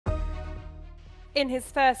In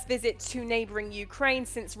his first visit to neighbouring Ukraine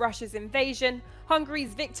since Russia's invasion,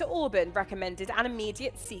 Hungary's Viktor Orbán recommended an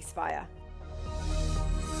immediate ceasefire.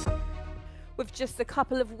 With just a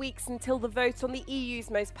couple of weeks until the vote on the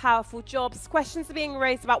EU's most powerful jobs, questions are being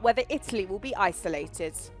raised about whether Italy will be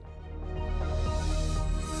isolated.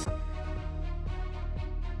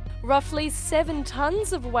 Roughly 7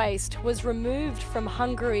 tons of waste was removed from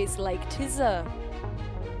Hungary's Lake Tisza.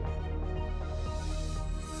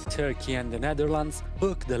 Turkey and the Netherlands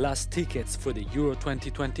booked the last tickets for the Euro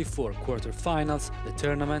 2024 quarter-finals. The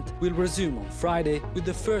tournament will resume on Friday with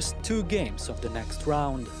the first 2 games of the next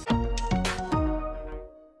round.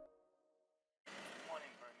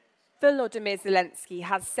 Volodymyr Zelensky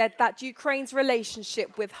has said that Ukraine's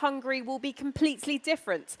relationship with Hungary will be completely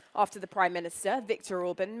different after the Prime Minister, Viktor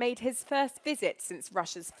Orbán, made his first visit since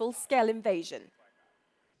Russia's full-scale invasion.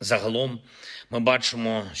 Загалом ми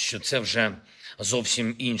бачимо, що це вже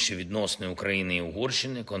зовсім інші відносини України і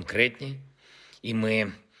Угорщини, конкретні, і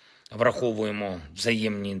ми враховуємо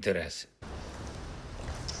взаємні інтереси.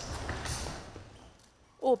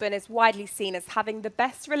 Orbán is widely seen as having the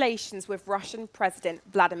best relations with Russian President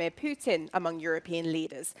Vladimir Putin among European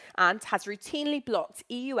leaders and has routinely blocked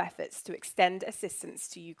EU efforts to extend assistance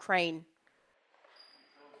to Ukraine.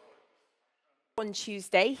 On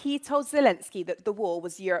Tuesday, he told Zelensky that the war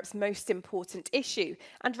was Europe's most important issue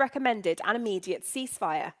and recommended an immediate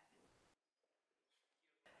ceasefire.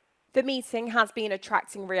 The meeting has been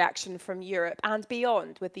attracting reaction from Europe and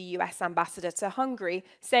beyond, with the US ambassador to Hungary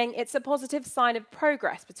saying it's a positive sign of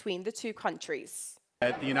progress between the two countries.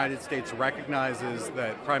 The United States recognizes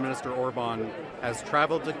that Prime Minister Orbán has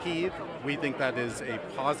traveled to Kyiv. We think that is a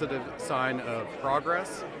positive sign of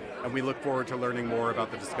progress, and we look forward to learning more about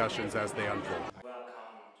the discussions as they unfold.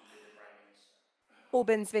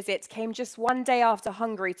 Orbán's visit came just 1 day after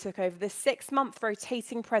Hungary took over the 6-month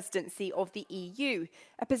rotating presidency of the EU,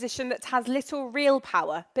 a position that has little real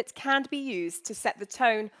power but can be used to set the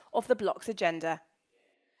tone of the bloc's agenda.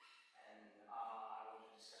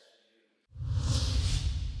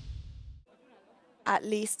 At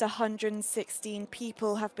least 116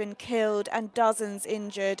 people have been killed and dozens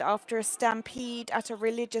injured after a stampede at a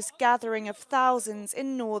religious gathering of thousands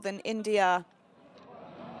in northern India.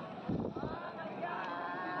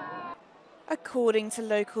 According to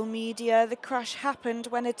local media, the crash happened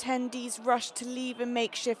when attendees rushed to leave a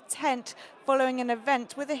makeshift tent following an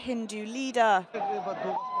event with a Hindu leader.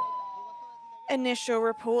 Initial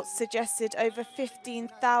reports suggested over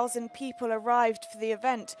 15,000 people arrived for the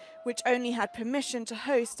event, which only had permission to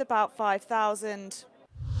host about 5,000.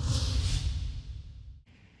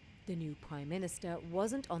 The new Prime Minister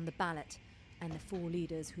wasn't on the ballot, and the 4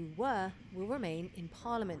 leaders who were will remain in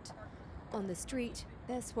Parliament. On the street,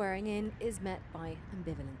 their swearing in is met by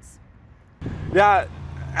ambivalence. Ja,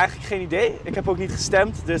 eigenlijk geen idee. Ik heb ook niet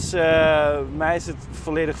gestemd, dus mij is het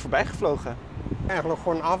volledig voorbij gevlogen. Eigenlijk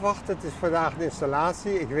gewoon afwachten. Het is vandaag de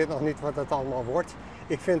installatie. Ik weet nog niet wat het allemaal wordt.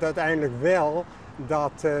 Ik vind uiteindelijk wel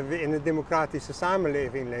dat we in een democratische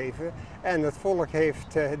samenleving leven en het volk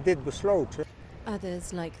heeft dit besloten.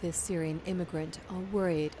 Others, like this Syrian immigrant, are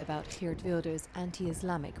worried about Geert Wilders'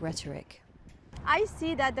 anti-Islamic rhetoric. I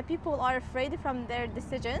see that the people are afraid from their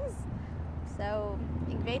decisions, so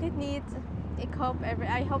ik weet het niet.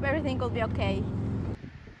 I hope everything will be okay.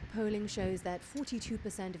 Polling shows that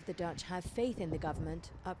 42% of the Dutch have faith in the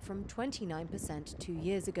government, up from 29% 2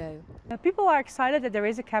 years ago. People are excited that there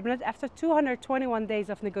is a cabinet after 221 days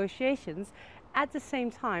of negotiations. At the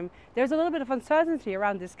same time, there's a little bit of uncertainty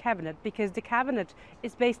around this cabinet because the cabinet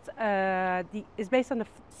is based on a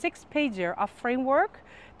 6-pager of framework.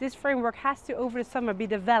 This framework has to, over the summer, be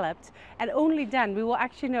developed, and only then we will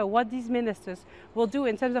actually know what these ministers will do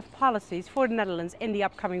in terms of policies for the Netherlands in the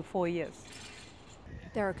upcoming 4 years.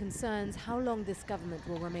 There are concerns how long this government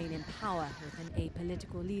will remain in power, with an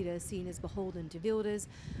apolitical leader seen as beholden to Wilders,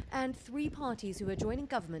 and 3 parties who are joining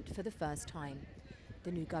government for the first time.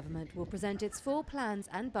 The new government will present its full plans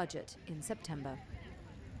and budget in September.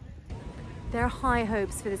 There are high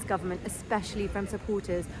hopes for this government, especially from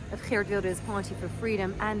supporters of Geert Wilders' Party for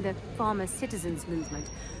Freedom and the Farmer Citizens Movement.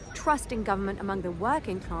 Trust in government among the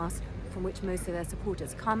working class, from which most of their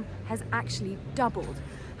supporters come, has actually doubled.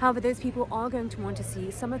 However, those people are going to want to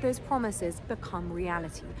see some of those promises become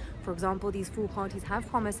reality. For example, these 4 parties have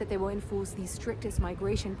promised that they will enforce the strictest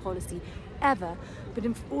migration policy ever, but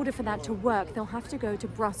in order for that to work, they'll have to go to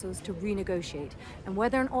Brussels to renegotiate. And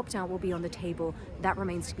whether an opt-out will be on the table, that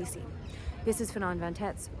remains to be seen. This is Fernand van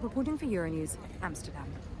Tetz, reporting for Euronews, Amsterdam.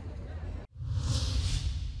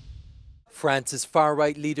 France's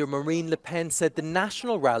far-right leader Marine Le Pen said the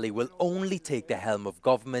National Rally will only take the helm of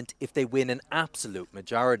government if they win an absolute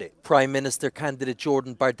majority. Prime Minister candidate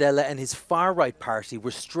Jordan Bardella and his far-right party were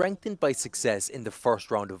strengthened by success in the first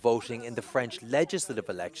round of voting in the French legislative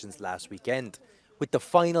elections last weekend, with the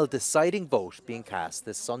final deciding vote being cast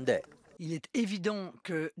this Sunday. Il est évident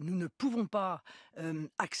que nous ne pouvons pas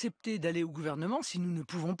accepter d'aller au gouvernement si nous ne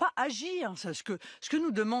pouvons pas agir. Ce que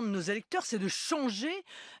nous demandent nos électeurs, c'est de changer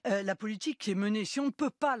la politique qui est menée. Si on ne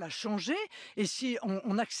peut pas la changer et si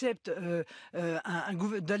on accepte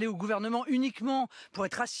d'aller au gouvernement uniquement pour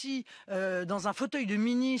être assis dans un fauteuil de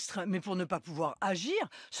ministre, mais pour ne pas pouvoir agir,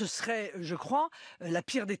 ce serait, je crois, la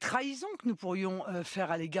pire des trahisons que nous pourrions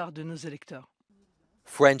faire à l'égard de nos électeurs.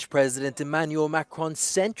 French President Emmanuel Macron's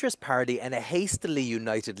centrist party and a hastily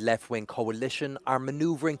united left-wing coalition are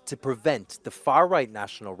manoeuvring to prevent the far-right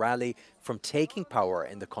National Rally from taking power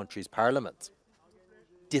in the country's parliament.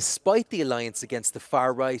 Despite the alliance against the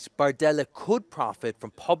far-right, Bardella could profit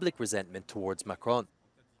from public resentment towards Macron.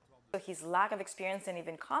 His lack of experience and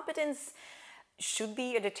even competence should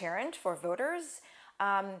be a deterrent for voters.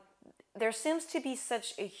 There seems to be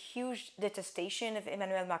such a huge detestation of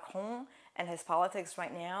Emmanuel Macron and his politics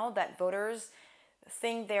right now that voters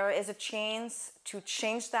think there is a chance to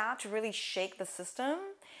change that, to really shake the system.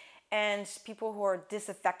 And people who are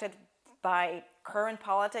disaffected by current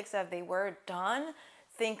politics as they were done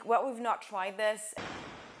think, well, we've not tried this.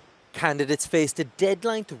 Candidates faced a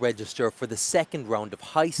deadline to register for the second round of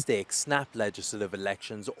high-stakes snap legislative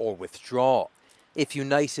elections or withdraw. If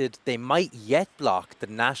united, they might yet block the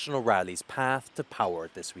National Rally's path to power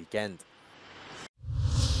this weekend.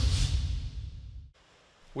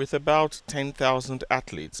 With about 10,000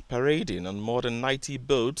 athletes parading on more than 90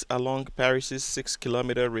 boats along Paris's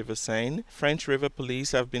 6-kilometer River Seine, French river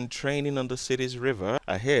police have been training on the city's river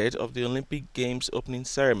ahead of the Olympic Games opening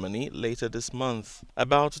ceremony later this month.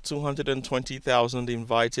 About 220,000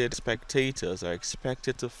 invited spectators are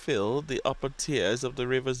expected to fill the upper tiers of the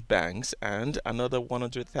river's banks, and another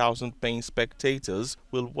 100,000 paying spectators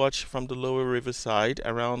will watch from the lower riverside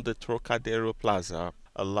around the Trocadero Plaza.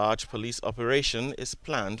 A large police operation is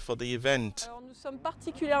planned for the event. Alors, nous sommes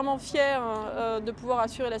particulièrement fiers de pouvoir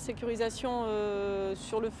assurer la sécurisation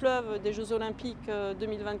sur le fleuve des Jeux Olympiques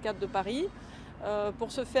 2024 de Paris.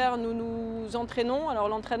 Pour ce faire, nous nous entraînons. Alors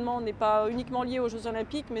l'entraînement n'est pas uniquement lié aux Jeux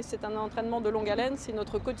Olympiques, mais c'est un entraînement de longue haleine, c'est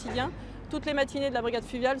notre quotidien. Toutes les matinées de la brigade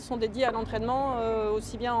fluviale sont dédiées à l'entraînement,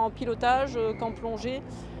 aussi bien en pilotage qu'en plongée,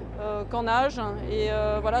 qu'en nage. Et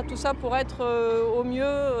voilà, tout ça pour être au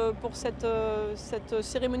mieux pour cette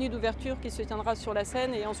cérémonie d'ouverture qui se tiendra sur la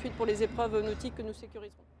Seine et ensuite pour les épreuves nautiques que nous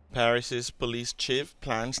sécuriserons. Paris's police chief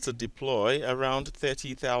plans to deploy around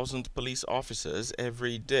 30,000 police officers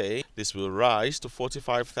every day. This will rise to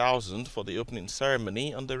 45,000 for the opening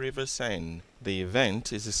ceremony on the River Seine. The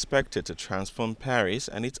event is expected to transform Paris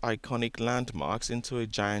and its iconic landmarks into a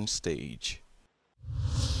giant stage.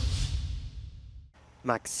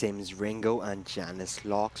 Maxims Ringo and Janice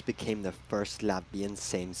Laux became the first Latvian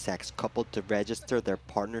same-sex couple to register their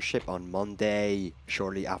partnership on Monday,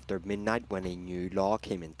 shortly after midnight when a new law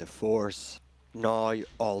came into force. Now,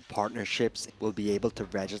 all partnerships will be able to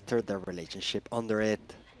register their relationship under it.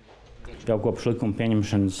 Jau kopš likuma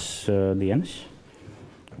pieņemšanas dienas.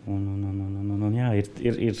 Un jā,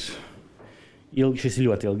 šis ir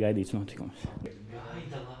ļoti ilgi gaidīts notikums.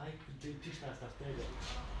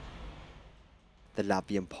 The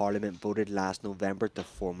Latvian parliament voted last November to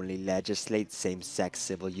formally legislate same-sex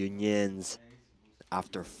civil unions,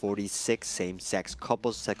 after 46 same-sex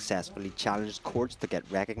couples successfully challenged courts to get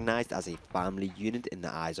recognized as a family unit in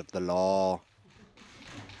the eyes of the law.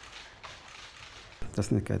 Tas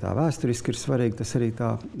ne tikai tā vēsturiski ir svarīgi, tas arī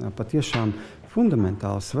tā patiešām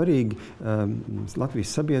fundamentāli svarīgi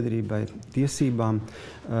Latvijas sabiedrībai, tiesībām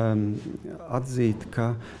atzīt,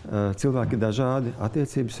 ka cilvēki ir dažādi,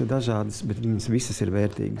 attiecības ir dažādas, bet viņas visas ir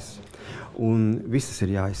vērtīgas un visas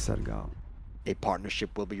ir jāaizsargā. A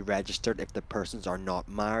partnership will be registered if the persons are not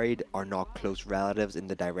married, are not close relatives in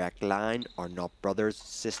the direct line, are not brothers,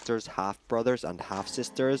 sisters, half-brothers and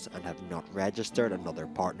half-sisters, and have not registered another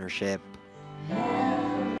partnership.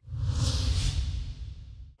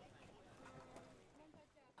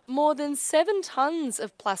 More than 7 tons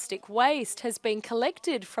of plastic waste has been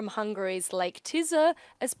collected from Hungary's Lake Tisza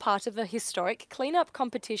as part of a historic cleanup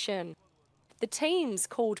competition. The teams,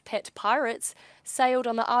 called Pet Pirates, sailed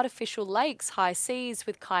on the artificial lake's high seas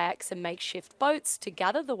with kayaks and makeshift boats to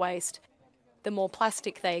gather the waste. The more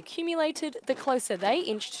plastic they accumulated, the closer they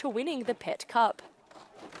inched to winning the Pet Cup.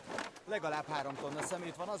 Legalább 3 tonna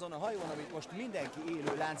szemét van azon a hajón, amit most mindenki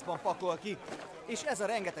élő láncban pakol ki, és ez a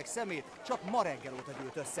rengeteg szemét csak ma reggel óta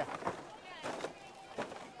gyűlt össze.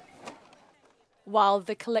 While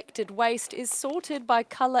the collected waste is sorted by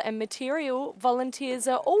colour and material, volunteers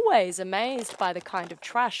are always amazed by the kind of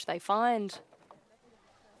trash they find.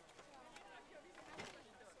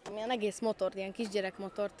 Milyen egész motort, ilyen kisgyerek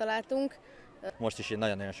motort találtunk. Most is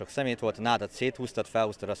nagyon-nagyon sok szemét volt, a nádat széthúztad,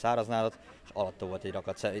 felhúztad a száraz nádat, és alatta volt egy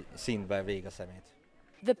rakat szintbe végig a szemét.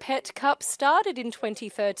 The Pet Cup started in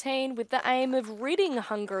 2013 with the aim of ridding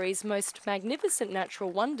Hungary's most magnificent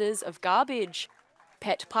natural wonders of garbage.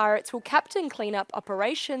 Pet Pirates will captain clean-up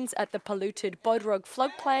operations at the polluted Bodrog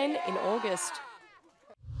floodplain in August.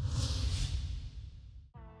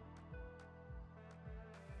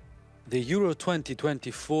 The Euro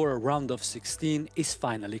 2024 round of 16 is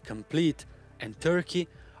finally complete, and Turkey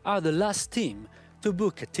are the last team to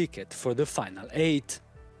book a ticket for the final 8.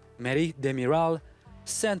 Merih Demiral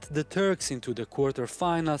sent the Turks into the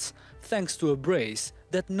quarter-finals thanks to a brace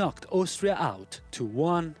that knocked Austria out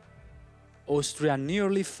 2-1. Austria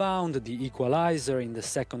nearly found the equalizer in the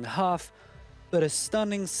second half, but a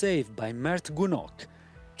stunning save by Mert Gunok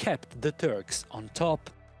kept the Turks on top.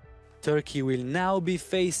 Turkey will now be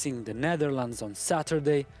facing the Netherlands on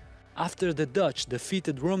Saturday. After the Dutch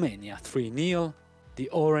defeated Romania 3-0, the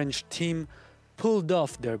Orange team pulled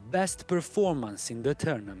off their best performance in the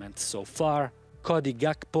tournament so far. Cody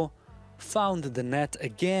Gakpo found the net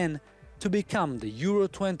again to become the Euro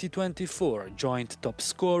 2024 joint top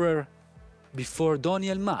scorer, before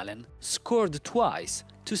Daniel Malen scored twice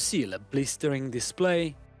to seal a blistering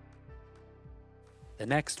display. The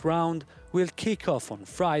next round will kick off on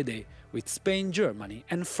Friday with Spain-Germany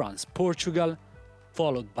and France-Portugal,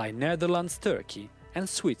 followed by Netherlands-Turkey and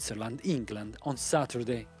Switzerland-England on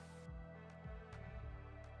Saturday.